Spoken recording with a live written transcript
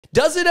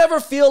Does it ever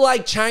feel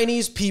like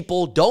Chinese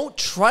people don't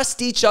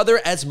trust each other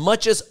as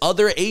much as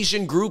other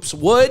Asian groups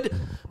would?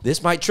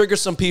 This might trigger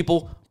some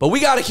people, but we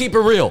got to keep it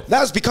real.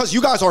 That's because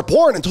you guys are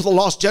born into the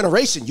lost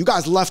generation. You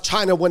guys left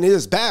China when it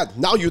is bad.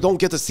 Now you don't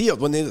get to see it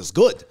when it is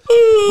good.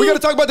 We got to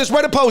talk about this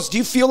Reddit post. Do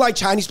you feel like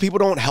Chinese people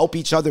don't help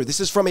each other? This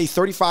is from a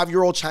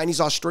 35-year-old Chinese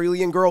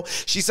Australian girl.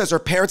 She says her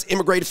parents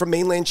immigrated from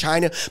mainland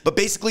China, but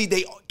basically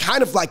they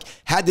kind of like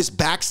had this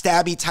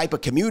backstabby type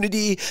of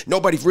community.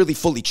 Nobody really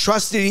fully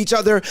trusted each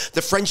other.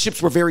 The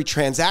friendships were very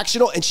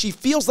transactional, and she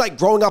feels like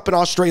growing up in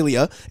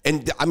Australia,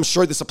 and I'm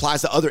sure this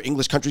applies to other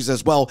English countries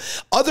as well,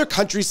 other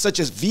countries such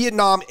as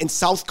Vietnam and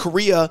South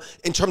Korea,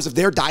 in terms of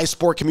their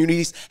diaspora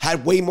communities,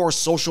 had way more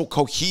social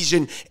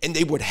cohesion and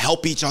they would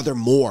help each other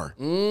more.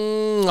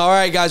 All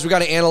right, guys, we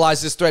got to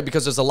analyze this thread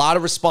because there's a lot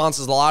of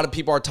responses. A lot of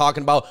people are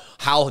talking about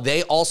how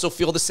they also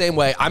feel the same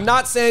way. I'm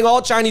not saying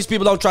all Chinese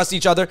people don't trust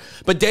each other,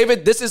 but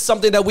David, this is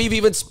something that we've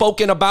even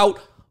spoken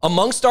about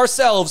amongst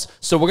ourselves.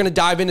 So we're going to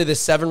dive into this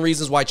 7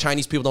 reasons why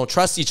Chinese people don't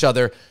trust each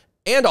other,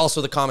 and also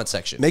the comment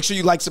section. Make sure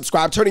you like,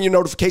 subscribe, turn on your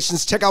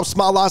notifications. Check out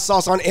Small Lot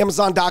Sauce on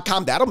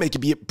Amazon.com. That'll make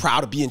you be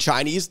proud of being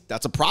Chinese.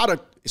 That's a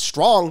product. It's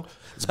strong.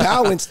 It's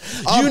balanced.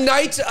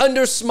 Unite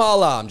under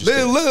Smala.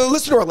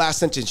 Listen to her last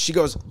sentence. She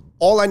goes,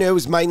 all I know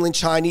is mainland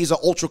Chinese are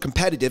ultra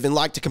competitive and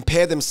like to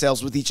compare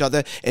themselves with each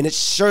other, and it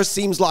sure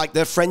seems like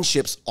their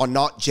friendships are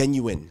not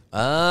genuine.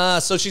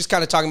 So she's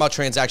kind of talking about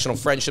transactional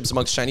friendships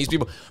amongst Chinese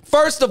people.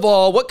 First of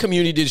all, what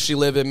community does she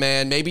live in,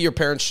 man? Maybe your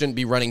parents shouldn't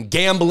be running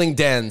gambling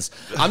dens.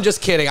 I'm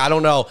just kidding. I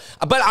don't know.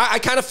 But I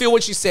kind of feel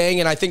what she's saying,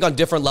 and I think on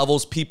different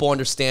levels, people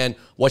understand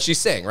what she's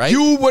saying, right?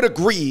 You would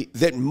agree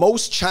that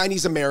most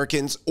Chinese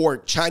Americans or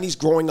Chinese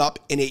growing up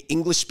in an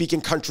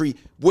English-speaking country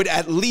would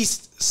at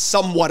least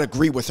somewhat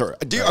agree with her.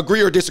 Do you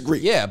agree or disagree?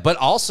 Yeah, but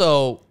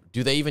also,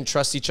 do they even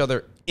trust each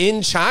other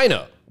in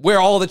China, where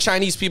all the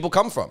Chinese people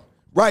come from?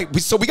 Right.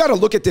 So we got to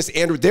look at this,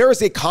 Andrew. There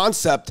is a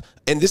concept,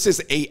 and this is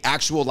a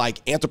actual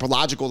like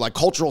anthropological, like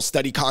cultural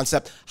study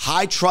concept,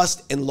 high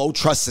trust and low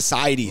trust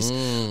societies.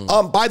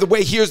 By the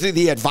way, here's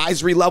the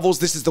advisory levels.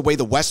 This is the way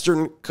the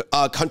Western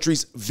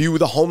countries view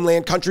the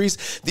homeland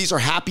countries. These are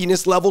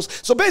happiness levels.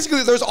 So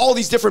basically there's all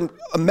these different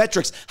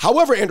metrics.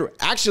 However, Andrew,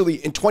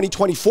 actually in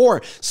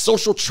 2024,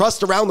 social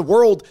trust around the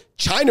world,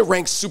 China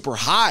ranks super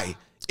high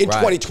in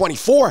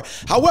 2024.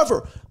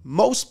 However,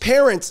 most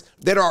parents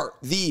that are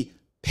the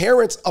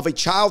parents of a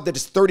child that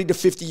is 30 to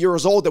 50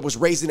 years old that was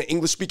raised in an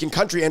English-speaking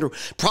country, Andrew,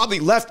 probably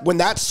left when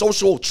that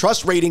social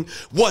trust rating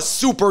was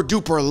super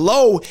duper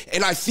low.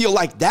 And I feel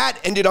like that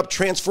ended up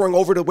transferring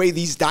over to the way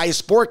these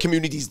diaspora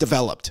communities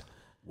developed.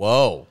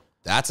 Whoa.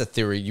 That's a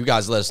theory. You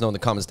guys let us know in the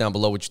comments down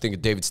below what you think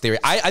of David's theory.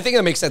 I think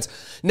that makes sense.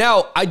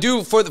 Now, I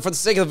do, for the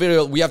sake of the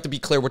video, we have to be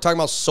clear. We're talking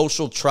about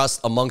social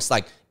trust amongst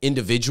like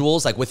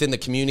individuals, like within the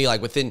community,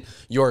 like within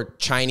your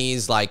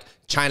Chinese, like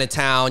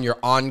Chinatown, your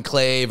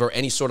enclave, or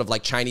any sort of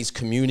like Chinese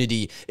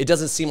community. It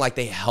doesn't seem like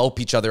they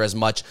help each other as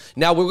much.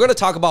 Now, we're going to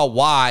talk about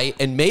why,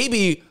 and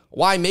maybe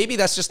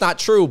that's just not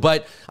true.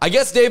 But I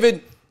guess,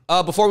 David,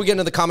 before we get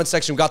into the comment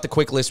section, we got the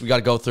quick list we got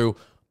to go through.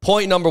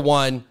 Point number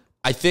 1,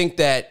 I think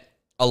that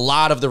a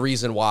lot of the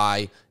reason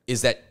why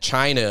is that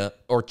China,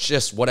 or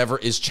just whatever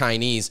is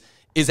Chinese,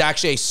 is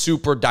actually a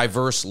super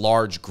diverse,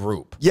 large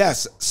group.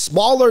 Yes,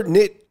 smaller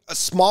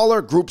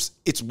groups,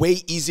 it's way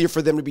easier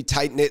for them to be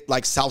tight-knit,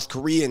 like South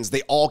Koreans.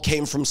 They all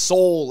came from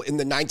Seoul in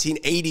the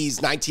 1980s,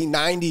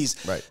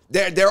 1990s.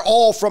 Right. They're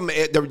all from,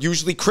 they're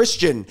usually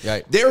Christian.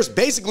 Right. There's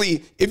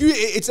basically,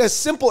 it's as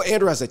simple,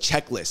 Andrew, as a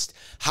checklist.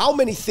 How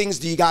many things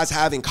do you guys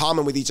have in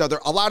common with each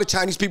other? A lot of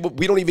Chinese people,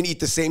 we don't even eat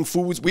the same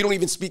foods. We don't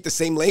even speak the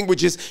same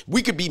languages.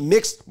 We could be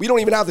mixed. We don't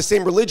even have the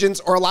same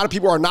religions, or a lot of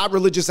people are not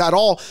religious at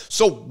all.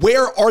 So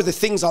where are the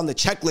things on the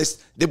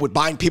checklist that would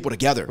bind people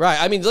together? Right.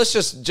 I mean, let's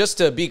just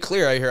to be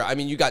clear right here, I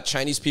mean, you got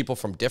Chinese people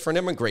from different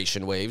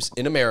immigration waves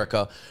in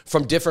America,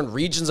 from different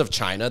regions of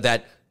China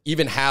that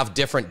even have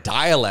different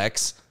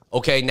dialects.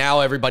 Okay,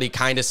 now everybody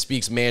kind of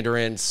speaks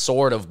Mandarin,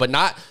 sort of, but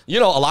not, a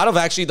lot of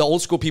actually the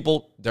old school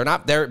people, they're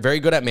very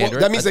good at Mandarin.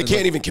 Well, that means they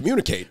can't even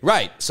communicate.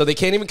 Right, so they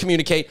can't even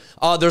communicate.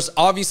 There's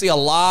obviously a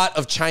lot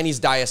of Chinese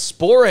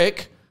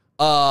diasporic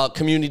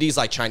communities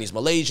like Chinese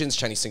Malaysians,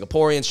 Chinese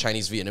Singaporeans,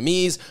 Chinese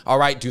Vietnamese. All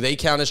right, do they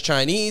count as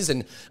Chinese?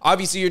 And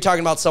obviously you're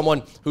talking about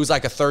someone who's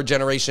like a 3rd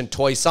generation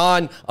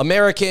Toisan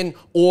American,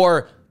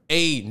 or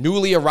a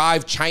newly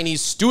arrived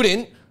Chinese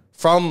student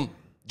from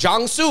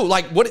Jiangsu.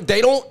 Like, what,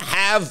 they don't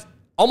have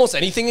almost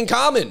anything in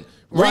common,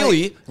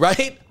 really,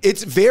 right?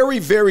 It's very,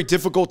 very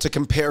difficult to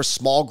compare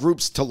small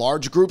groups to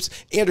large groups.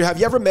 Andrew, have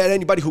you ever met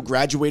anybody who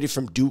graduated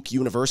from Duke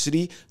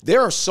University? They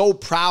are so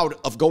proud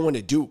of going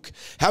to Duke.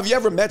 Have you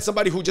ever met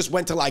somebody who just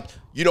went to like,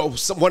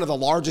 one of the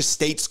largest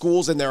state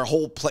schools in their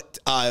whole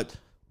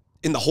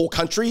in the whole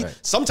country? Right.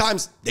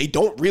 Sometimes they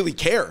don't really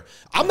care.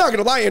 I'm not going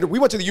to lie, Andrew. We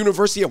went to the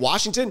University of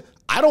Washington.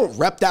 I don't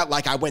rep that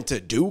like I went to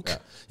Duke.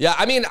 Yeah,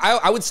 I mean,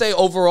 I would say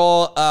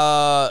overall,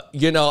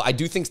 I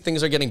do think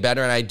things are getting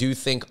better, and I do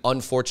think,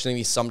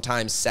 unfortunately,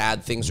 sometimes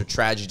sad things or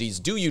tragedies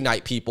do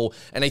unite people,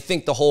 and I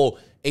think the whole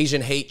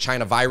Asian hate,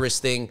 China virus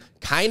thing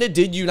kind of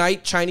did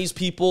unite Chinese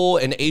people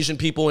and Asian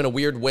people in a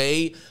weird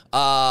way,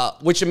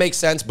 which it makes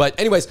sense. But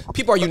anyways,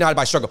 people are united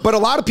by struggle. But a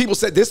lot of people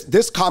said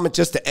this comment,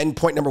 just to end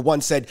point number one,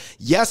 said,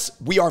 yes,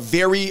 we are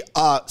very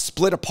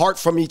split apart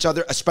from each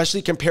other,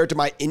 especially compared to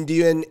my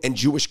Indian and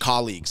Jewish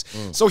colleagues.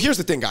 So here's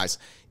the thing, guys.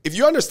 If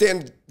you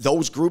understand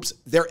those groups,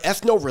 they're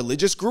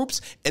ethno-religious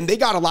groups, and they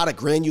got a lot of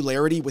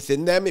granularity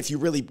within them. If you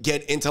really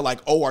get into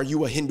like, oh, are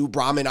you a Hindu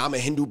Brahmin? I'm a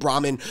Hindu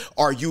Brahmin.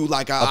 Are you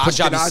like a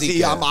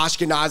Ashkenazi? I'm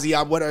Ashkenazi.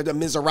 I'm what are the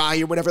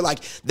Mizrahi or whatever. Like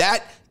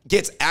that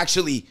gets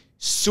actually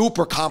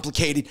super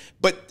complicated.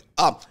 But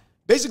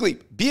basically,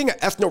 being an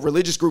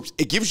ethno-religious group,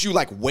 it gives you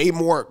like way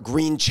more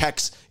green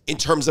checks in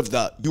terms of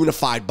the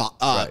unified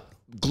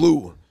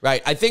glue.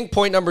 Right. I think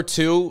point number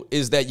 2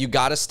 is that you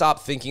got to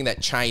stop thinking that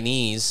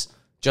Chinese,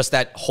 just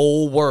that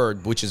whole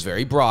word, which is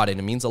very broad and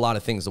it means a lot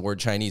of things, the word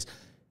Chinese,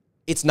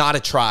 it's not a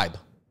tribe.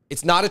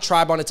 It's not a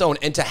tribe on its own.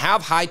 And to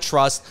have high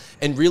trust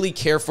and really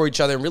care for each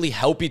other and really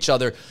help each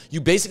other,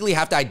 you basically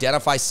have to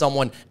identify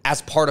someone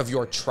as part of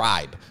your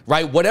tribe,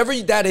 right? Whatever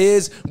that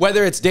is,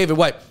 whether it's David,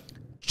 what?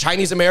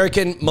 Chinese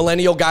American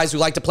millennial guys who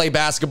like to play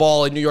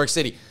basketball in New York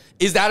City.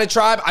 Is that a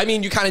tribe? I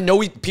mean, you kind of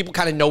know, people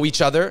kind of know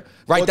each other,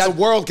 right? Well, it's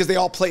a world because they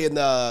all play in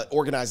the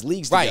organized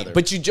leagues together. Right,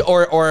 but you,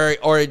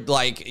 or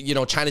like, you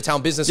know,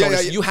 Chinatown business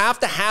owners, you have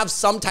to have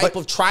some type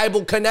of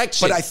tribal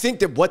connection. But I think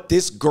that what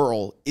this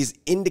girl is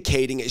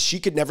indicating is she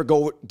could never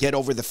get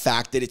over the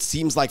fact that it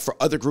seems like for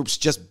other groups,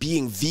 just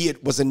being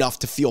Viet was enough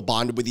to feel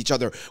bonded with each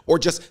other, or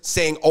just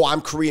saying, oh,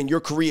 I'm Korean,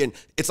 you're Korean.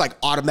 It's like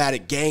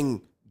automatic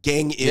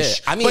gang-ish. Yeah,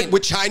 I mean, but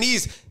with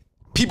Chinese,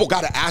 people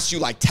got to ask you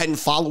like 10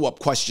 follow-up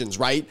questions,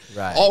 right?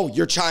 Right. Oh,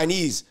 you're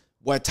Chinese.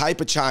 What type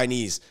of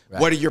Chinese?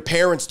 Right. What do your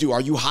parents do? Are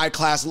you high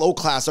class, low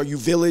class? Are you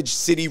village,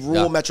 city,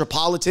 rural,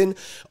 metropolitan?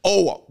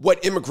 Oh,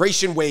 what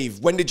immigration wave?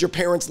 When did your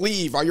parents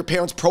leave? Are your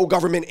parents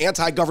pro-government,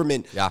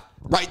 anti-government? Yeah.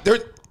 Right.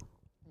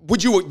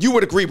 You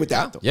would agree with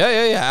that?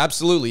 Yeah,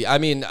 absolutely. I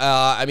mean,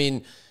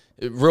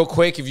 real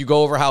quick, if you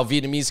go over how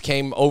Vietnamese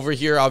came over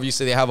here,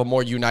 obviously they have a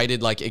more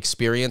united like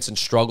experience and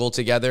struggle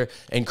together.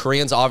 And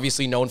Koreans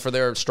obviously known for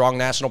their strong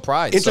national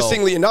pride.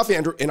 Interestingly enough,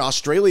 Andrew, in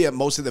Australia,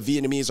 most of the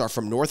Vietnamese are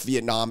from North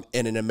Vietnam.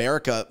 And in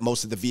America,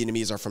 most of the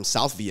Vietnamese are from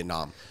South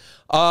Vietnam.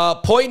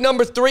 Point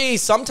number 3,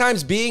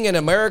 sometimes being an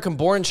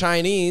American-born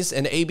Chinese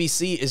and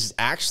ABC is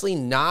actually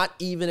not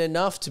even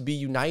enough to be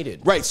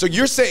united. Right. So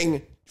you're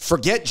saying,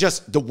 forget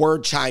just the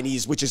word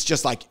Chinese, which is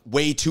just like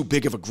way too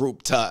big of a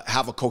group to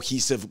have a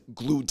cohesive,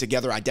 glued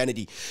together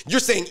identity.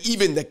 You're saying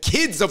even the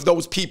kids of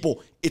those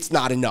people, it's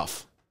not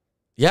enough.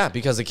 Yeah,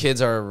 because the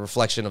kids are a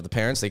reflection of the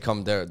parents. They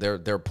come,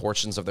 they're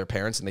portions of their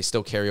parents, and they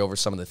still carry over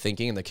some of the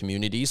thinking in the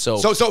community. So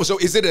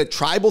is it a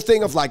tribal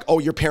thing of like, oh,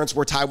 your parents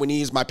were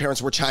Taiwanese, my parents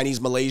were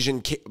Chinese,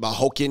 Malaysian,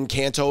 Hokkien,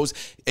 Cantos,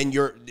 and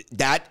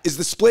that is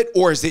the split?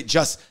 Or is it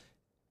just,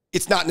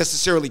 it's not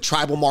necessarily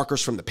tribal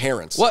markers from the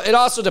parents? Well, it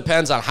also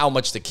depends on how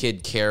much the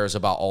kid cares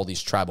about all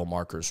these tribal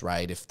markers,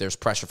 right? If there's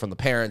pressure from the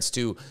parents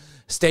to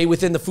stay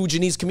within the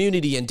Fujianese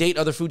community and date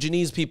other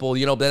Fujianese people,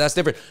 you know, that's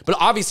different. But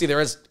obviously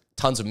there is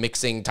tons of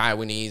mixing,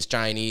 Taiwanese,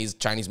 Chinese,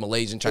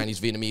 Malaysian, Chinese,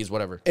 Vietnamese,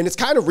 whatever. And it's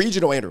kind of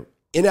regional, Andrew.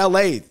 In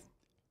LA,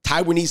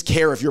 Taiwanese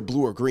care if you're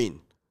blue or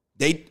green.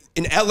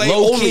 In LA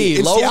only.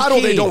 In Seattle,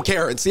 they don't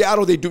care. In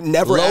Seattle, they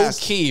never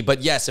ask. Low key,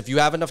 but yes, if you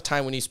have enough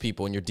Taiwanese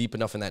people and you're deep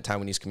enough in that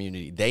Taiwanese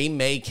community, they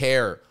may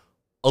care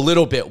a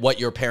little bit what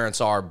your parents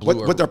are,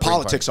 blue or what their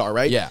politics are,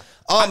 right? Yeah.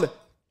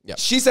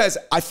 She says,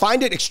 I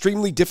find it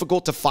extremely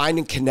difficult to find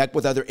and connect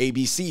with other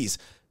ABCs.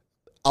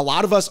 A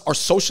lot of us are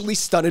socially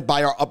stunted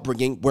by our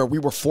upbringing where we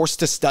were forced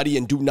to study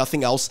and do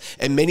nothing else.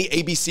 And many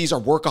ABCs are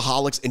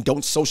workaholics and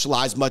don't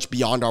socialize much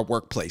beyond our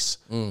workplace.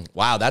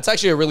 Wow, that's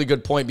actually a really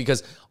good point,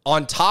 because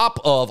on top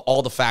of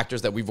all the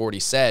factors that we've already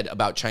said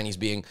about Chinese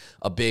being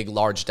a big,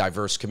 large,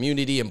 diverse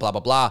community and blah,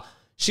 blah, blah,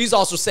 she's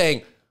also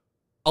saying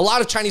a lot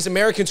of Chinese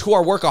Americans who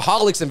are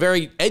workaholics and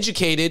very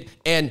educated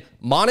and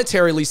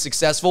monetarily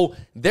successful,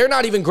 they're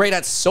not even great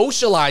at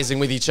socializing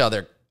with each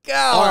other. Oh,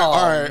 all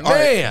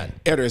right.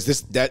 Andrew,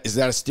 is that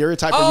a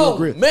stereotype, or you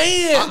agree?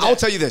 Man. I'll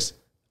tell you this.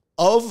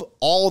 Of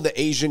all the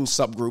Asian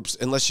subgroups,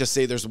 and let's just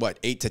say there's,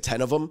 8 to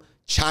 10 of them,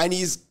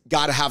 Chinese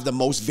got to have the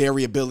most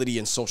variability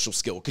in social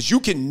skill. Because you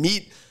can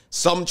meet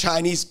some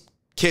Chinese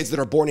kids that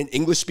are born in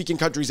English-speaking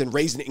countries and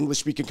raised in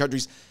English-speaking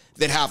countries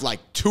that have like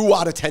 2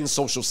 out of 10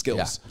 social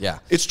skills. Yeah.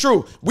 It's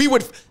true.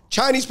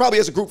 Chinese probably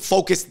as a group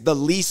focus the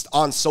least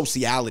on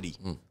sociality,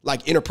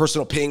 like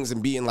interpersonal pings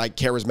and being like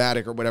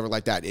charismatic or whatever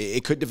like that.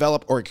 It could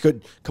develop, or it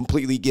could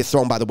completely get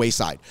thrown by the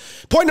wayside.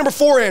 Point number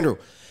 4, Andrew.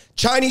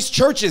 Chinese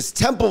churches,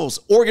 temples,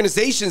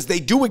 organizations, they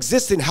do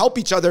exist and help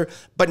each other,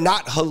 but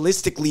not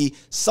holistically.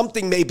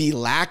 Something may be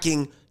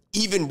lacking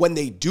even when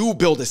they do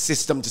build a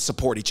system to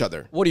support each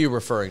other. What are you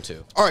referring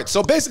to? All right,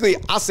 so basically,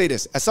 I'll say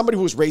this. As somebody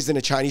who was raised in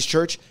a Chinese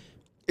church,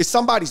 if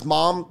somebody's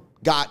mom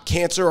got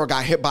cancer or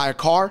got hit by a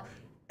car,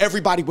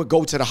 everybody would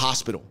go to the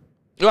hospital.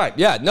 Right,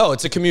 yeah, no,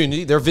 it's a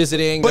community. They're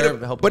visiting.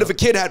 But if a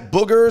kid had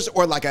boogers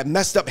or like a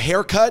messed up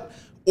haircut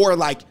or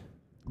like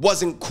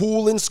wasn't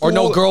cool in school. Or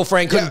no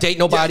girlfriend, couldn't date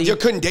nobody. You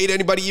couldn't date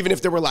anybody even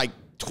if there were like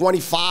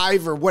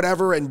 25 or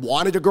whatever and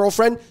wanted a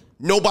girlfriend,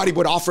 nobody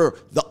would offer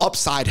the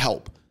upside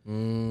help.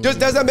 Does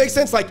that make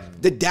sense?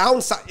 Like the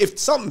downside, if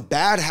something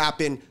bad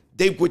happened,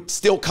 they would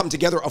still come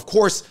together. Of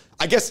course,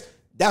 I guess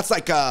that's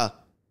like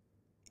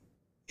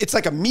it's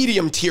like a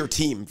medium tier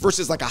team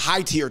versus like a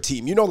high tier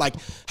team. You know, like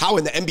how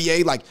in the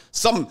NBA, like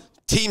some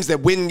teams that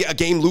win a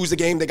game, lose a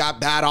game, they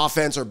got bad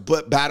offense or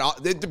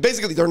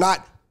basically they're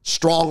not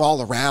strong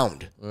all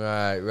around.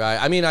 Right.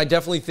 I mean, I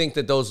definitely think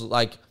that those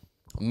like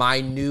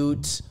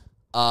minute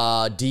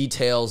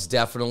details,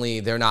 definitely,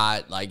 they're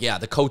not like,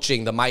 the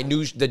coaching,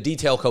 the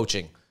detail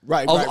coaching.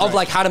 Right.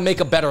 Like how to make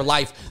a better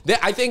life.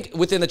 I think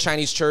within the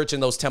Chinese church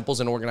and those temples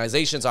and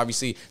organizations,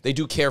 obviously they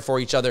do care for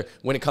each other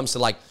when it comes to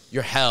like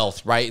your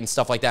health, right, and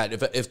stuff like that.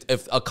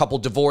 If a couple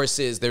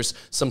divorces, there's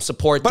some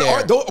support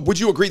there. Would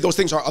you agree those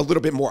things are a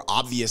little bit more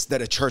obvious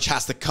that a church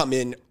has to come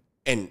in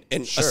and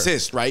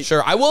assist, right?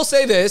 Sure. I will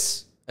say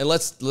this, and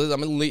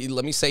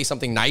let me say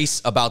something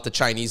nice about the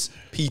Chinese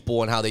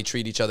people and how they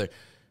treat each other.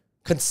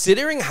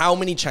 Considering how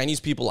many Chinese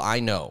people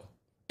I know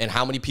and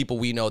how many people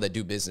we know that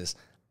do business,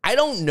 I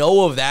don't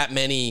know of that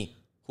many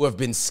who have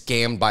been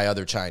scammed by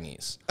other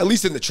Chinese. At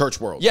least in the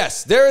church world.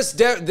 Yes,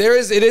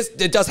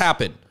 it does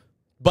happen.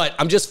 But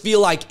I'm just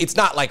feel like it's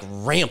not like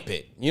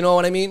rampant. You know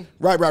what I mean?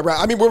 Right.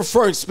 I mean, we're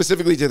referring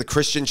specifically to the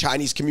Christian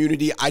Chinese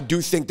community. I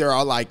do think there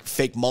are like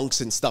fake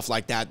monks and stuff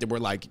like that were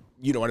like,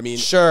 you know what I mean?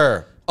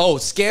 Sure. Oh,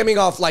 scamming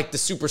off like the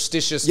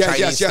superstitious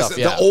Chinese stuff.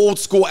 The old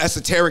school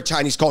esoteric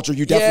Chinese culture.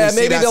 You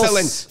definitely see that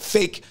selling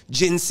fake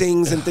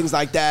ginsengs and things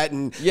like that,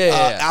 and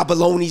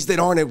abalones that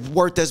aren't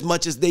worth as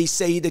much as they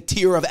say the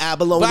tier of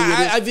abalone.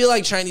 But I feel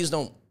like Chinese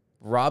don't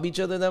rob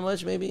each other that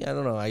much. Maybe, I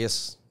don't know. I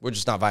guess we're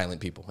just not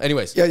violent people.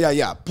 Anyways,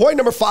 yeah. Point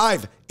number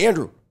 5,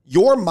 Andrew.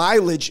 Your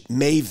mileage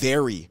may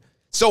vary.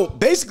 So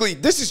basically,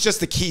 this is just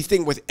the key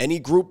thing with any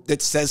group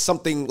that says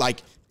something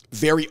like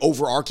very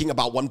overarching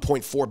about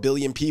 1.4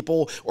 billion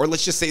people, or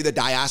let's just say the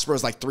diaspora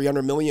is like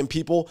 300 million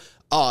people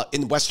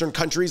in Western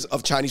countries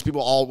of Chinese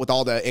people, all with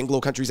all the Anglo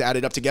countries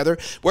added up together,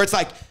 where it's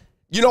like,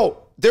 you know,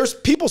 there's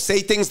people say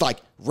things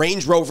like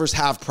Range Rovers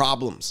have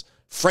problems,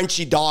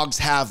 Frenchie dogs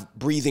have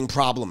breathing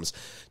problems,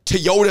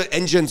 Toyota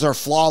engines are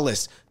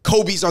flawless,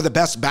 Kobe's are the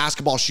best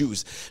basketball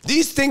shoes.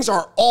 These things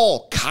are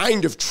all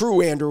kind of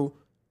true, Andrew,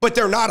 but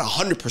they're not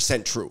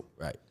 100% true.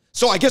 Right.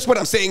 So I guess what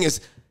I'm saying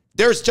is,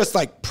 there's just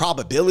like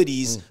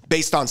probabilities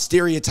based on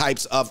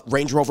stereotypes of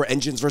Range Rover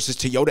engines versus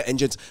Toyota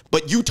engines,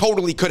 but you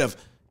totally could have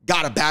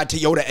got a bad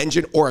Toyota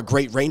engine or a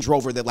great Range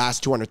Rover that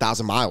lasts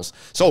 200,000 miles.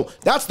 So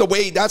that's the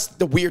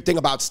weird thing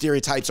about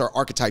stereotypes or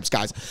archetypes,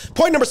 guys.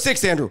 Point number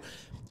 6, Andrew.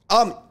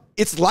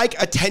 It's like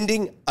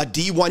attending a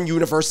D1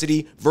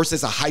 university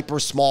versus a hyper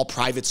small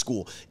private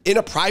school. In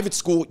a private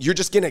school, you're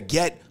just going to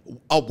get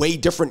a way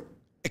different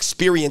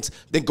experience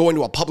than going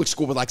to a public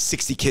school with like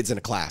 60 kids in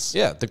a class.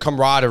 Yeah, the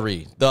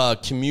camaraderie, the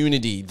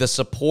community, the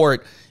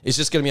support is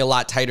just going to be a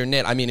lot tighter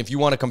knit. I mean, if you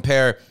want to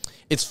compare,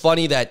 it's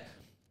funny that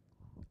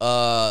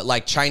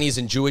like Chinese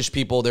and Jewish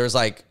people, there's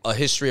like a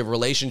history of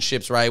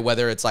relationships, right?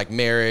 Whether it's like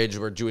marriage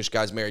where Jewish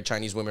guys marry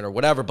Chinese women or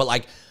whatever. But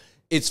like,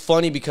 it's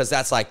funny because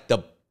that's like the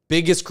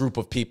biggest group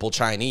of people,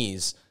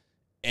 Chinese,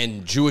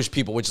 and Jewish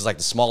people, which is like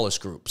the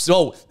smallest group.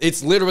 So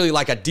it's literally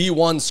like a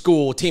D1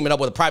 school teaming up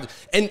with a private.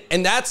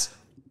 And that's,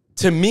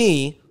 to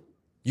me,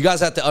 you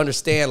guys have to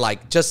understand,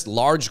 like, just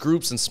large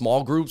groups and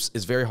small groups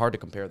is very hard to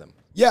compare them.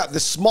 Yeah, the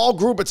small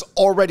group, it's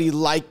already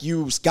like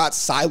you got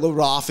siloed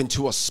off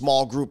into a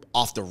small group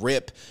off the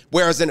rip.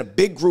 Whereas in a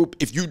big group,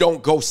 if you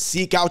don't go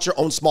seek out your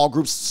own small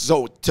groups,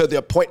 so to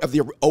the point of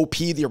the OP,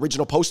 the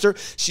original poster,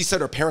 she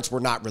said her parents were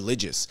not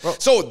religious. Well,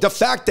 so the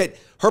fact that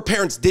her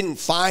parents didn't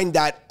find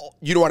that,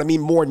 you know what I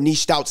mean, more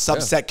niched out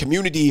subset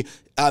community,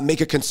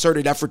 make a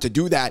concerted effort to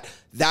do that,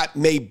 that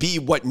may be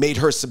what made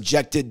her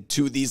subjected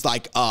to these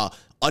like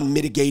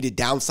unmitigated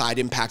downside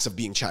impacts of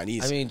being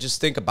Chinese. I mean,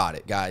 just think about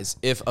it, guys.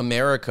 If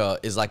America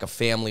is like a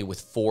family with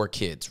 4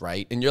 kids,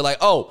 right? And you're like,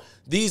 oh,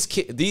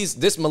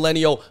 this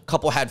millennial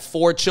couple had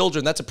 4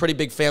 children. That's a pretty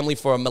big family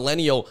for a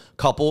millennial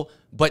couple.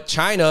 But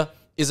China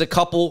is a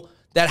couple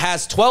that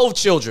has 12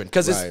 children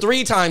because it's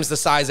 3 times the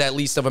size at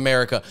least of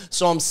America.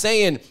 So I'm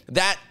saying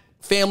that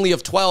family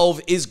of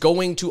 12 is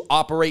going to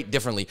operate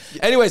differently.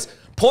 Anyways,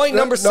 point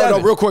number 7.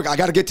 No, real quick. I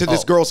got to get to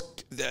this girl's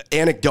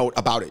anecdote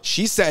about it.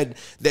 She said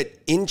that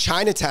in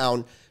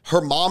Chinatown,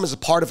 her mom is a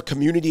part of a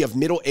community of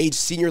middle-aged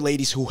senior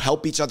ladies who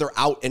help each other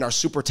out and are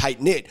super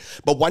tight-knit.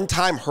 But one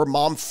time, her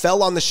mom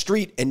fell on the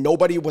street and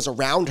nobody was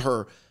around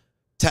her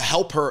to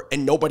help her,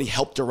 and nobody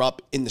helped her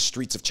up in the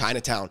streets of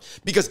Chinatown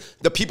because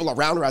the people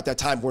around her at that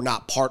time were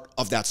not part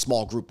of that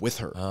small group with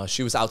her.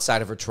 She was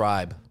outside of her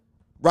tribe.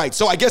 Right.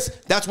 So I guess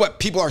that's what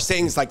people are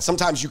saying is like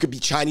sometimes you could be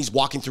Chinese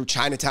walking through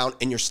Chinatown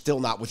and you're still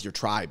not with your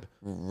tribe.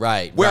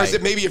 Right. Whereas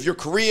it maybe if you're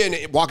Korean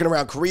walking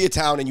around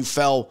Koreatown and you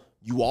fell,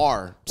 you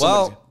are.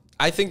 Well,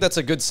 I think that's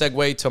a good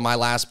segue to my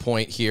last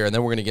point here, and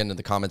then we're going to get into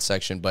the comment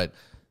section. But,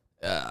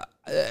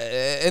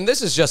 and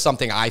this is just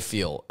something I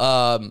feel.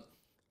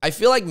 I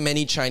feel like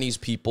many Chinese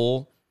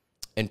people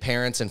and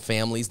parents and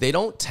families, they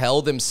don't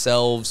tell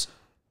themselves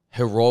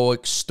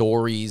heroic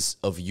stories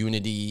of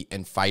unity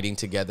and fighting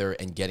together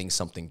and getting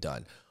something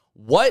done.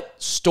 What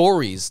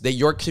stories that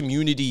your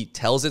community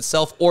tells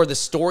itself, or the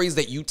stories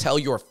that you tell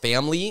your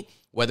family,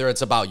 whether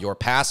it's about your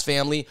past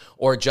family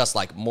or just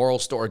like moral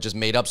story, or just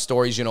made up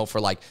stories, you know,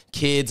 for like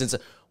kids and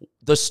stuff,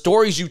 the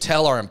stories you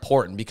tell are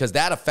important because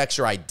that affects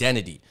your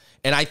identity.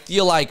 And I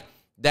feel like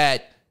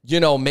that, you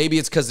know, maybe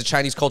it's because the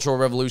Chinese Cultural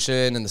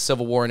Revolution and the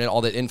Civil War and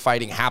all that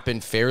infighting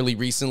happened fairly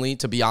recently,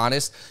 to be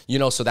honest, you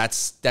know, so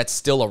that's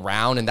still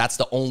around and that's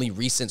the only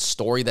recent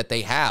story that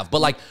they have.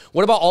 But like,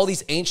 what about all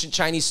these ancient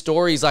Chinese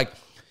stories? Like,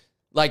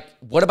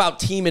 what about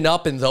teaming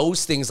up and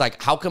those things?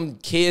 Like, how come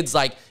kids,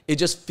 like, it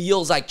just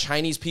feels like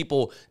Chinese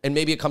people, and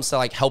maybe it comes to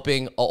like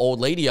helping an old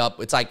lady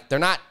up, it's like they're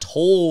not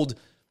told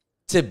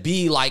to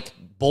be like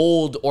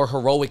bold or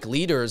heroic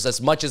leaders as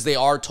much as they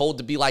are told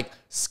to be like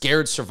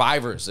scared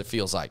survivors, it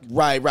feels like.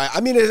 Right. I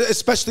mean, it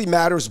especially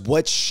matters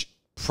which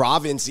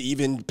province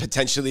even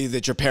potentially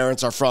that your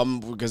parents are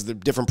from, because the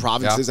different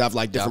provinces have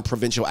like different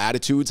provincial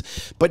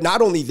attitudes. But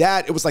not only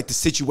that, it was like the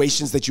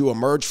situations that you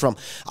emerge from.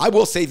 I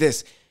will say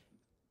this.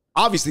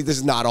 Obviously, this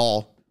is not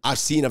all. I've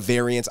seen a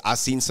variance. I've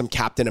seen some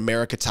Captain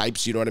America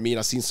types. You know what I mean?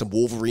 I've seen some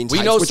Wolverine types.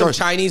 We know some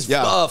Chinese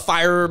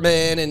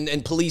firemen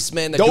and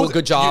policemen that do a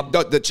good job.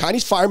 The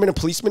Chinese firemen and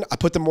policemen, I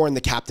put them more in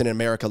the Captain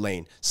America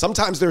lane.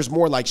 Sometimes there's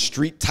more like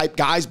street type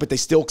guys, but they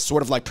still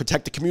sort of like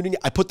protect the community.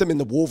 I put them in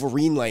the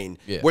Wolverine lane,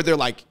 where they're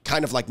like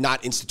kind of like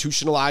not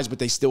institutionalized, but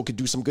they still could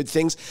do some good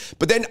things.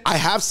 But then I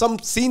have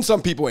seen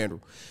some people, Andrew,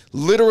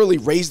 literally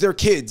raise their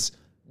kids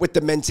with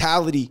the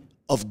mentality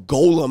of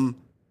Golem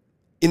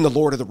in the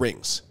Lord of the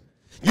Rings.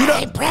 You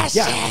know,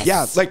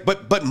 yeah, like,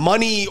 but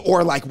money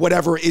or like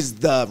whatever is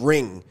the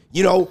ring.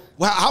 You know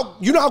how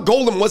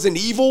Golem wasn't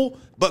evil,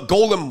 but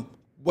Golem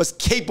was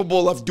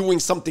capable of doing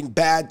something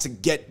bad to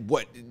get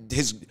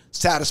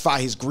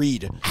satisfy his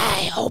greed.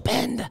 I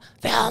opened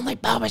the only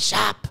barber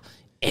shop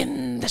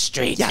in the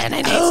street, and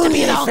it needs to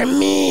be all for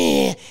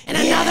me.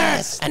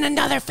 And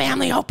another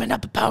family opened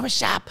up a barber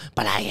shop,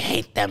 but I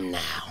hate them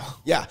now.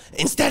 Yeah.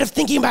 Instead of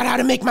thinking about how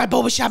to make my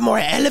barber shop more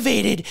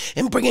elevated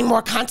and bringing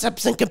more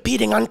concepts and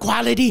competing on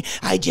quality,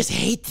 I just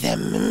hate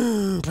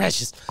them.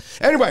 Precious.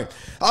 Anyway,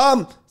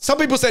 some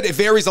people said it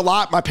varies a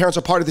lot. My parents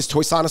are part of this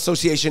Toisan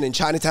Association in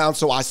Chinatown,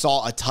 so I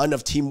saw a ton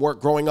of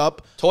teamwork growing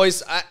up.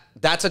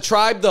 That's a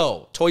tribe,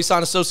 though.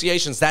 Toisan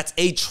Associations, that's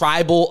a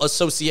tribal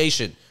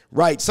association.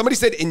 Right. Somebody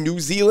said in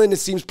New Zealand, it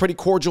seems pretty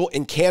cordial.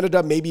 In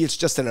Canada, maybe it's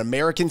just an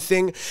American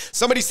thing.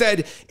 Somebody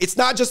said it's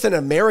not just an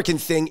American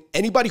thing.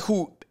 Anybody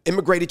who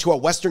immigrated to a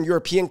Western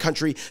European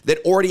country that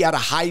already had a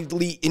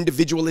highly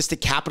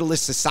individualistic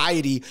capitalist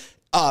society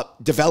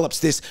develops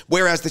this,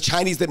 whereas the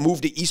Chinese that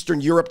moved to Eastern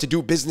Europe to do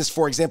business,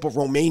 for example,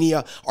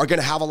 Romania, are going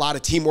to have a lot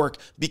of teamwork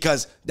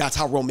because that's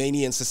how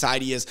Romanian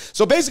society is.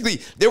 So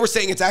basically, they were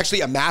saying it's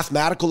actually a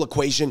mathematical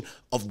equation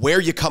of where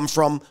you come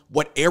from,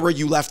 what era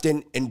you left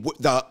in, and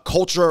the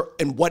culture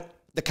and what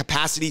the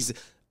capacities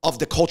of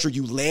the culture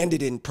you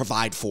landed in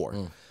provide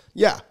for.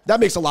 Yeah, that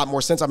makes a lot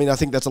more sense. I mean, I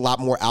think that's a lot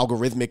more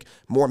algorithmic,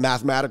 more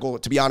mathematical,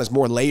 to be honest,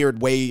 more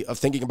layered way of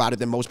thinking about it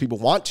than most people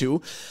want to.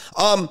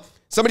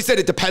 Somebody said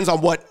it depends on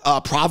what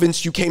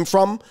province you came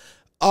from.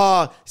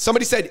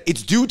 Somebody said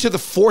it's due to the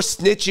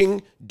forced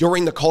snitching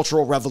during the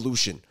Cultural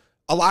Revolution.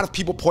 A lot of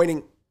people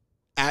pointing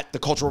at the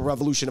Cultural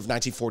Revolution of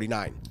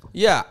 1949.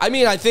 Yeah, I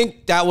mean, I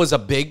think that was a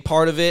big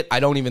part of it. I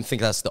don't even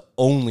think that's the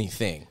only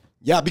thing.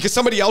 Yeah, because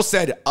somebody else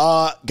said,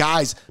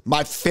 guys,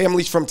 my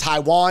family's from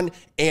Taiwan,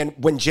 and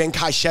when Chiang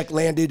Kai-shek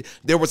landed,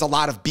 there was a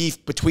lot of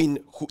beef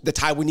between the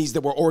Taiwanese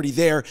that were already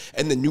there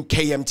and the new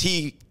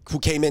KMT who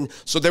came in.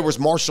 So there was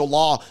martial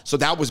law. So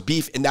that was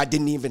beef, and that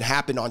didn't even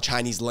happen on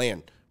Chinese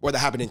land, or that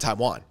happened in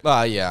Taiwan.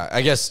 Yeah,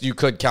 I guess you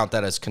could count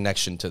that as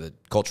connection to the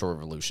Cultural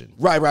Revolution.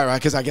 Right,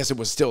 because I guess it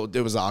was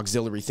an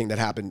auxiliary thing that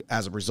happened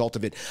as a result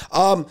of it.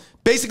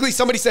 Basically,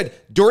 somebody said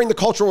during the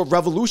Cultural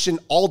Revolution,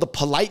 all the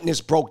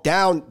politeness broke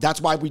down. That's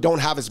why we don't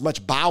have as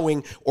much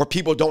bowing, or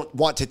people don't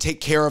want to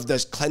take care of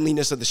the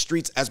cleanliness of the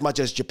streets as much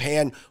as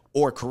Japan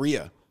or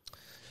Korea.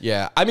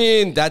 Yeah, I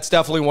mean, that's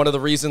definitely one of the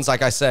reasons.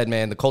 Like I said,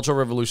 man, the Cultural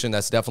Revolution,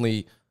 that's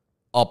definitely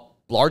a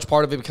large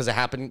part of it because it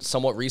happened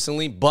somewhat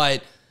recently,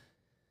 but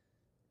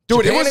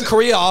Japan and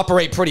Korea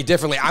operate pretty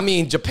differently. I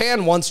mean,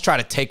 Japan once tried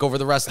to take over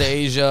the rest of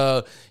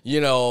Asia,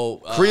 you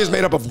know. Korea's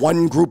made up of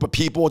one group of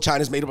people.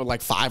 China's made up of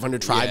like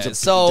 500 tribes. Yeah,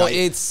 so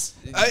it's...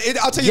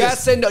 I'll tell you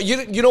yes and no.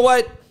 You know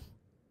what?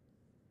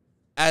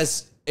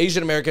 As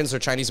Asian Americans or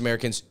Chinese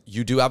Americans,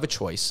 you do have a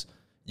choice.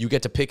 You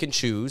get to pick and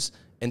choose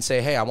and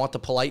say, hey, I want the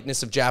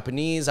politeness of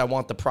Japanese. I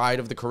want the pride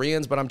of the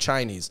Koreans, but I'm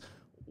Chinese.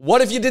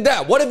 What if you did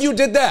that? What if you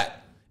did that?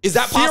 Is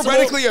that possible?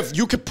 Theoretically, if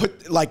you could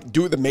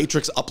do the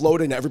Matrix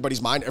upload in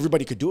everybody's mind,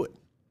 everybody could do it.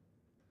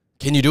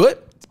 Can you do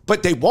it?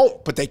 But they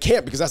won't, but they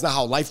can't because that's not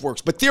how life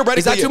works. But theoretically,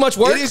 is that too much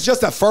work? It is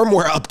just a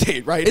firmware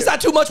update, right? Is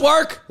that too much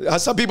work?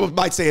 Some people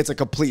might say it's a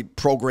complete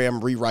program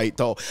rewrite,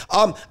 though.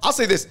 I'll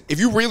say this. If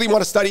you really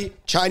want to study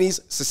Chinese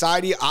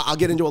society, I'll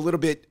get into a little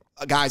bit,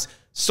 guys.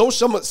 So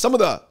some of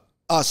the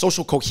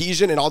social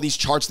cohesion and all these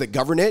charts that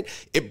govern it,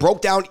 it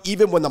broke down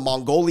even when the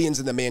Mongolians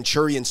and the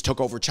Manchurians took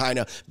over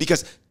China,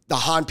 because the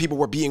Han people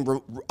were being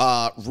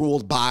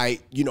ruled by,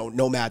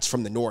 nomads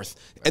from the north.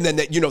 And then,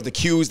 the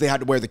Qs, they had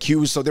to wear the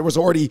Qs. So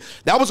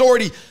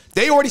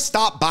they already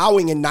stopped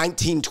bowing in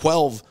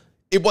 1912.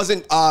 It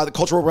wasn't, the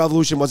Cultural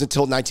Revolution wasn't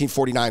until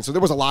 1949. So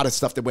there was a lot of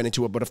stuff that went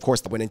into it, but of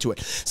course that went into it.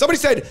 Somebody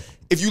said,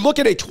 if you look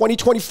at a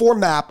 2024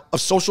 map of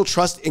social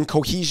trust and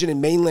cohesion in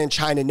mainland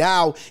China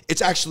now,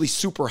 it's actually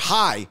super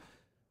high.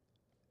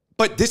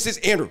 But this is,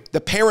 Andrew,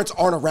 the parents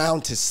aren't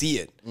around to see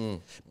it.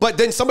 But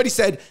then somebody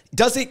said,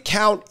 does it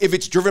count if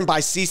it's driven by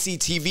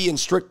CCTV and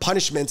strict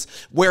punishments,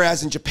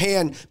 whereas in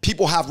Japan,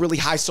 people have really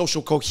high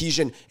social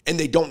cohesion and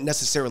they don't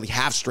necessarily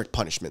have strict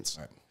punishments?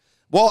 Right.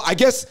 Well, I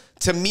guess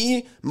to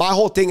me, my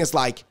whole thing is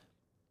like,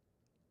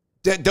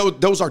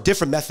 those are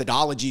different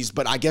methodologies,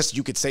 but I guess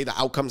you could say the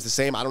outcome's the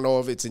same. I don't know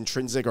if it's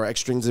intrinsic or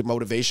extrinsic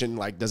motivation,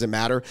 like, doesn't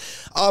matter.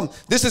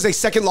 This is a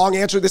second long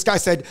answer. This guy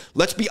said,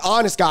 let's be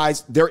honest,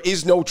 guys, there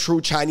is no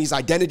true Chinese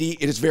identity.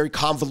 It is very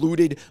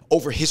convoluted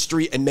over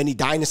history and many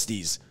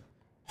dynasties.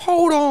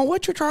 Hold on,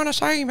 what you trying to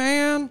say,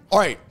 man? All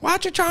right.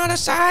 What you trying to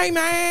say,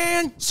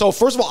 man? So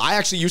first of all, I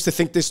actually used to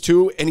think this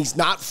too, and he's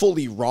not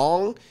fully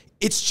wrong.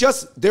 It's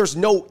just there's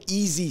no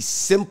easy,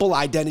 simple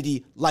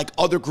identity like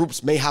other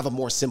groups may have a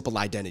more simple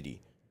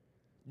identity.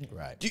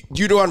 Right. Do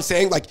you know what I'm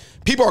saying? Like,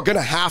 people are going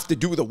to have to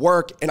do the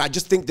work, and I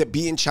just think that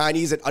being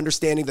Chinese and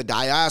understanding the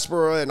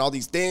diaspora and all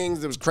these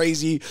things, it was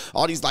crazy,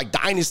 all these, like,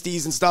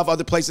 dynasties and stuff.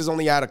 Other places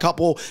only had a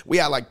couple. We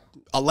had, like,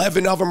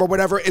 11 of them or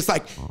whatever. It's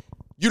like,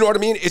 you know what I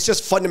mean? It's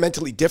just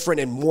fundamentally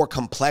different and more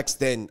complex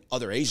than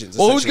other Asians.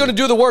 Well, who's going to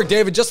do the work,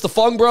 David? Just the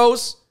Fung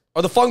Bros?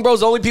 Are the Fung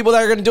Bros the only people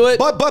that are going to do it?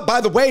 But by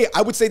the way,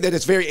 I would say that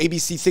it's very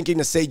ABC thinking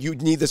to say you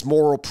need this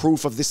moral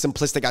proof of this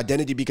simplistic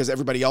identity because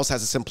everybody else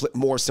has a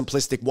more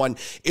simplistic one.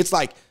 It's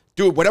like,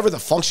 dude, whatever the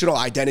functional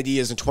identity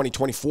is in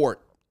 2024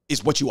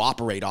 is what you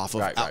operate off of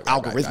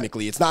algorithmically.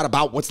 Right. It's not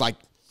about what's like,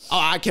 oh,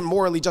 I can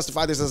morally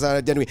justify this as an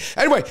identity.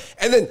 Anyway,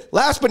 and then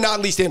last but not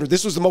least, Andrew,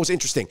 this was the most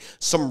interesting.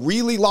 Some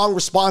really long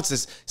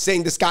responses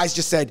saying this guy's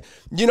just said,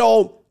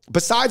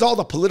 besides all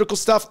the political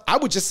stuff, I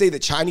would just say that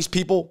Chinese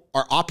people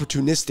are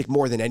opportunistic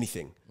more than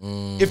anything.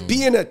 If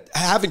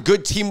having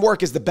good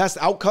teamwork is the best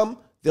outcome,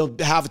 they'll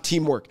have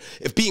teamwork.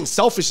 If being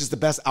selfish is the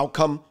best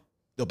outcome,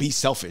 they'll be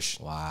selfish.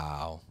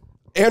 Wow.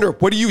 Andrew,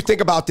 what do you think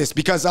about this?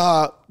 Because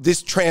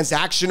this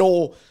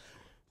transactional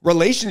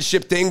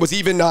relationship thing was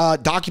even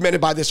documented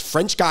by this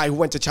French guy who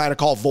went to China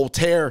called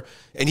Voltaire.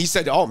 And he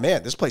said, oh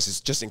man, this place is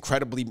just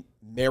incredibly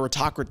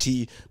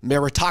meritocratic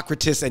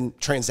and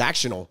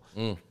transactional.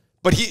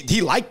 But he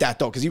liked that,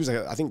 though, because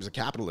I think he was a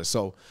capitalist.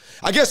 So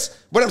I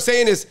guess what I'm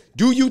saying is,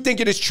 do you think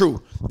it is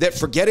true that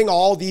forgetting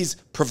all these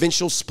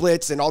provincial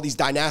splits and all these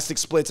dynastic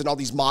splits and all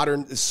these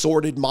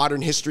sordid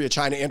modern history of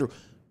China, Andrew,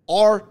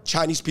 are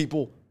Chinese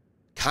people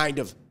kind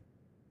of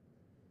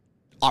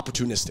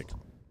opportunistic?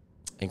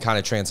 And kind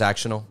of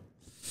transactional?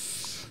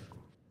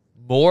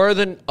 More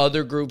than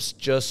other groups,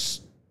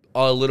 just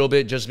a little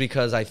bit, just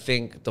because I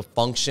think the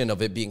function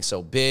of it being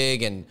so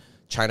big and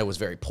China was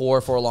very poor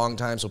for a long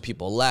time, so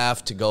people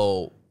left to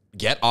go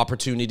get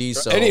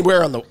opportunities. So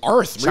anywhere on the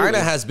earth, China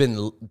has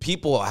been,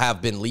 people have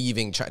been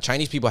leaving,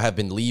 Chinese people have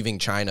been leaving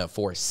China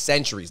for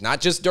centuries, not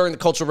just during the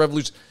Cultural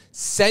Revolution,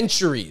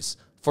 centuries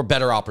for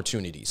better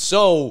opportunities.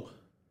 So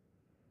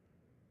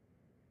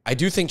I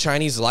do think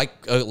Chinese like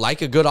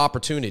a good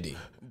opportunity.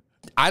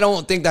 I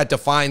don't think that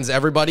defines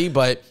everybody,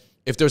 but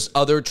if there's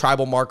other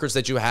tribal markers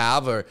that you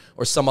have or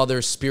some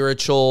other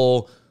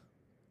spiritual,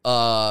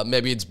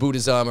 maybe it's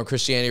Buddhism or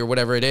Christianity or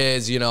whatever it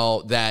is,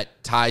 that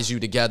ties you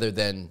together,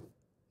 then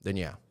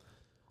yeah.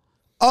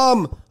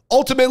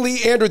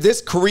 Ultimately, Andrew,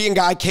 this Korean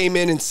guy came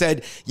in and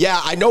said,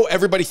 yeah, I know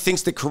everybody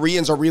thinks that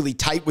Koreans are really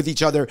tight with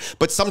each other,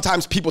 but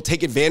sometimes people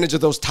take advantage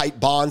of those tight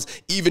bonds,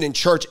 even in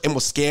church, and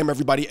will scam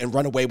everybody and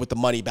run away with the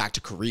money back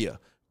to Korea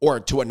or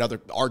to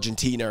another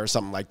Argentina or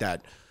something like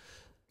that.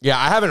 Yeah,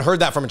 I haven't heard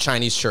that from a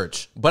Chinese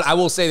church, but I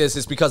will say this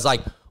is because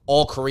like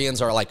all Koreans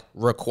are like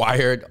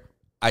required,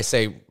 I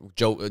say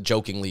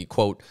jokingly,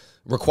 quote,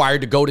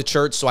 required to go to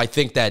church. So I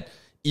think that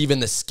even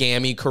the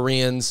scammy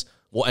Koreans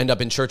will end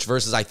up in church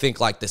versus I think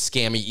like the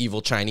scammy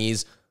evil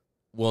Chinese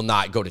will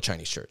not go to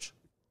Chinese church.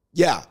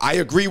 Yeah, I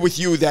agree with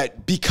you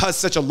that because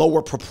such a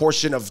lower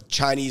proportion of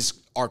Chinese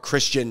are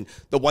Christian,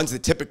 the ones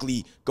that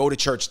typically go to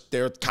church,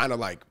 they're kind of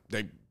like,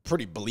 they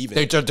pretty believe in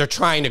it. They're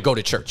trying to go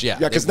to church, yeah.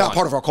 Yeah, because it's not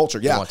part of our culture,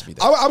 yeah.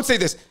 I would say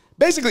this.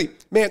 Basically,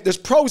 man, there's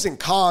pros and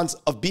cons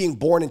of being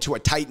born into a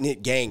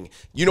tight-knit gang.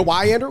 You know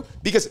why, Andrew?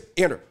 Because,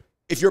 Andrew,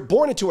 if you're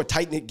born into a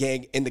tight-knit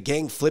gang and the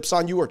gang flips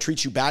on you or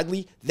treats you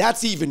badly,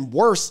 that's even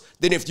worse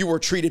than if you were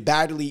treated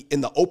badly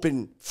in the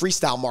open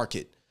freestyle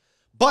market.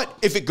 But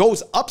if it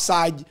goes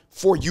upside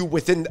for you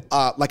within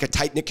like a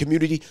tight-knit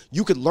community,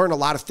 you could learn a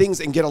lot of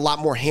things and get a lot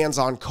more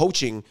hands-on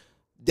coaching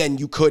than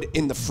you could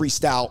in the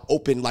freestyle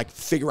open, like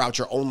figure out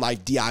your own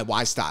life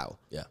DIY style.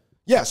 Yeah.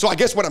 Yeah, so I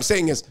guess what I'm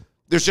saying is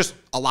there's just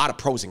a lot of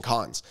pros and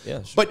cons.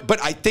 Yeah, sure.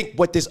 But I think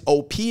what this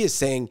OP is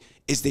saying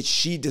is that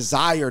she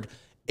desired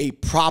a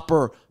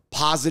proper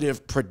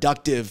positive,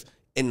 productive,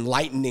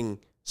 enlightening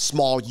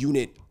small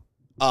unit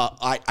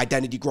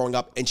identity growing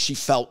up, and she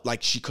felt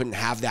like she couldn't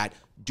have that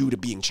due to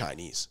being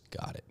Chinese.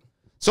 Got it.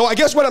 So I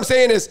guess what I'm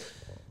saying is,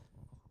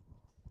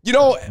 you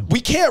know, we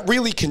can't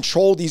really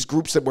control these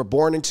groups that we're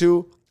born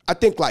into. I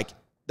think like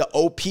the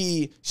OP,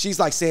 she's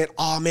like saying,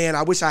 oh man,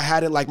 I wish I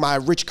had it like my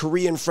rich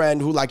Korean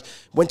friend who like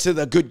went to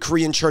the good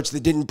Korean church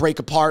that didn't break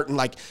apart and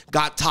like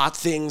got taught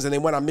things, and they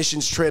went on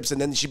missions trips,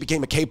 and then she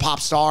became a K-pop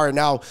star, and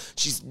now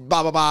she's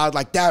blah, blah, blah.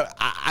 Like that,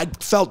 I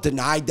felt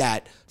denied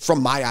that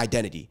from my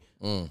identity.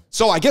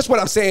 So I guess what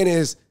I'm saying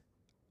is,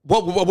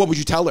 what would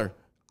you tell her?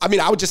 I mean,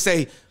 I would just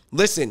say,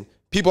 listen,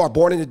 people are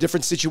born into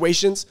different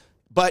situations,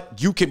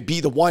 but you can be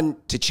the one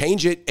to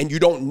change it, and you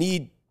don't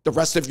need the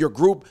rest of your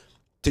group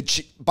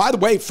to. By the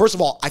way, first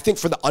of all, I think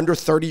for the under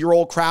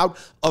 30-year-old crowd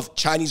of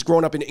Chinese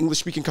growing up in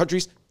English-speaking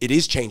countries, it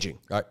is changing.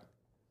 Right.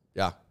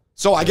 Yeah.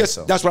 So I guess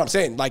that's what I'm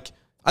saying. Like,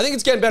 I think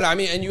it's getting better. I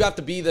mean, and you have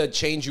to be the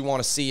change you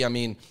want to see. I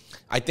mean,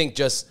 I think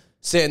just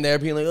sitting there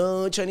being like,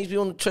 oh, Chinese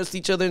people don't trust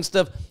each other and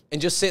stuff, and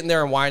just sitting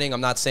there and whining.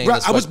 I'm not saying right,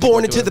 this. I was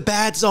born into the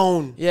bad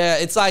zone. Yeah,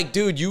 it's like,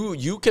 dude,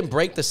 you can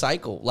break the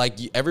cycle. Like,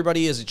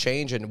 everybody is a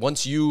change, and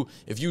once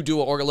if you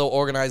do a little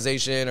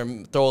organization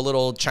or throw a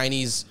little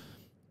Chinese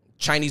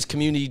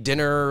community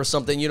dinner or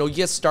something, you know, you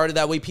get started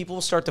that way, people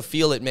will start to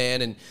feel it,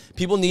 man, and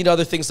people need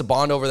other things to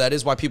bond over. That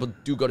is why people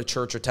do go to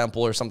church or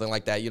temple or something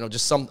like that, you know,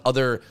 just some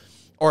other,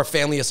 or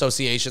family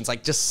associations,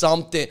 like just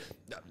something,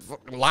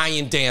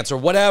 lion dance or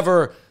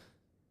whatever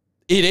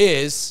it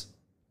is.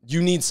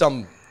 You need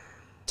some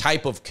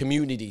type of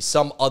community,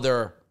 some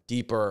other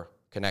deeper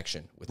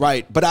connection with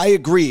right, but I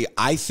agree.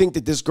 I think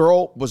that this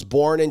girl was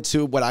born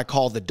into what I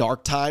call the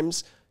dark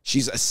times.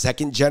 She's a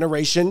second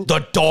generation.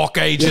 The dark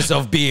ages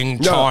of being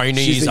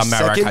Chinese she's a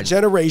American. Second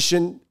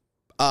generation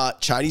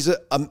Chinese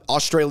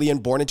Australian,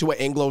 born into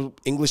an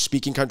English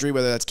speaking country,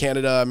 whether that's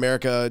Canada,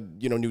 America,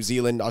 you know, New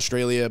Zealand,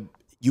 Australia,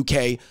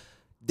 UK,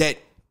 that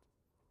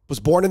was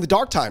born in the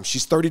dark times.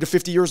 She's 30 to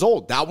 50 years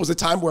old. That was a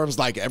time where it was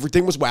like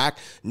everything was whack,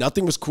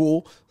 nothing was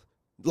cool.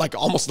 Like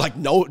almost like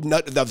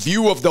the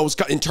view of those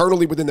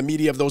internally within the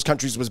media of those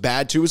countries was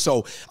bad too.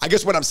 So I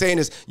guess what I'm saying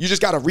is, you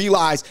just got to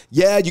realize,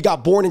 yeah, you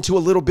got born into a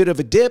little bit of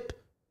a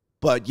dip,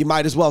 but you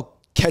might as well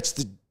catch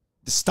the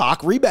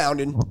stock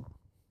rebounding.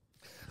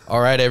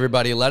 All right,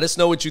 everybody, let us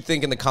know what you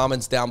think in the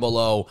comments down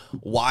below.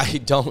 Why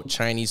don't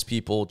Chinese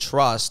people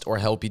trust or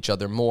help each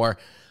other more?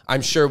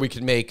 I'm sure we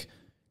could make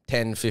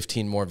 10,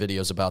 15 more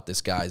videos about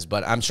this, guys,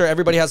 but I'm sure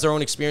everybody has their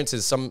own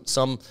experiences.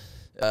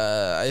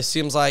 It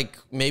seems like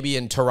maybe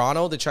in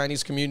Toronto, the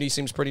Chinese community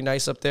seems pretty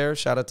nice up there.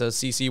 Shout out to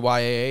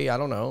CCYAA. I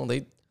don't know.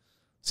 They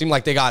seem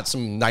like they got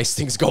some nice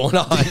things going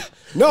on.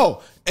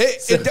 No,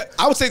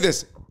 I would say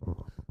this.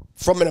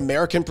 From an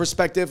American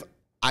perspective,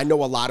 I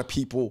know a lot of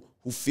people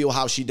who feel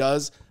how she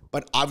does,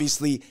 but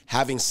obviously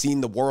having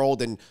seen the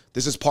world, and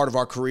this is part of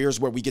our careers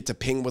where we get to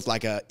ping with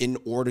like an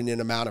inordinate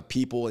amount of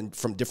people and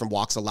from different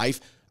walks of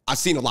life, I've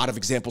seen a lot of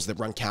examples that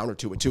run counter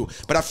to it too.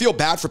 But I feel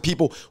bad for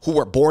people who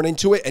were born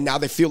into it and now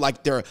they feel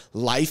like their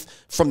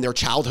life from their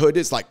childhood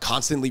is like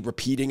constantly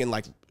repeating and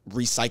like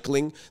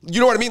recycling. You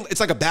know what I mean?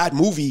 It's like a bad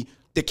movie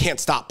that can't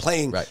stop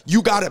playing. Right.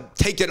 You got to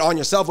take it on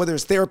yourself, whether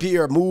it's therapy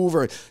or move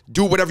or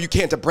do whatever you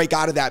can to break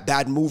out of that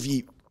bad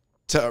movie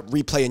to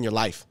replay in your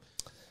life.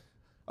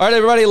 All right,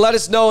 everybody, let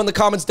us know in the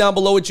comments down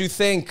below what you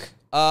think.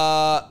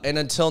 And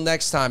until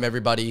next time,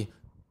 everybody,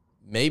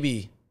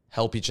 maybe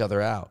help each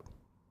other out.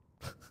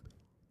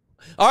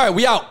 All right,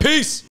 we out. Peace.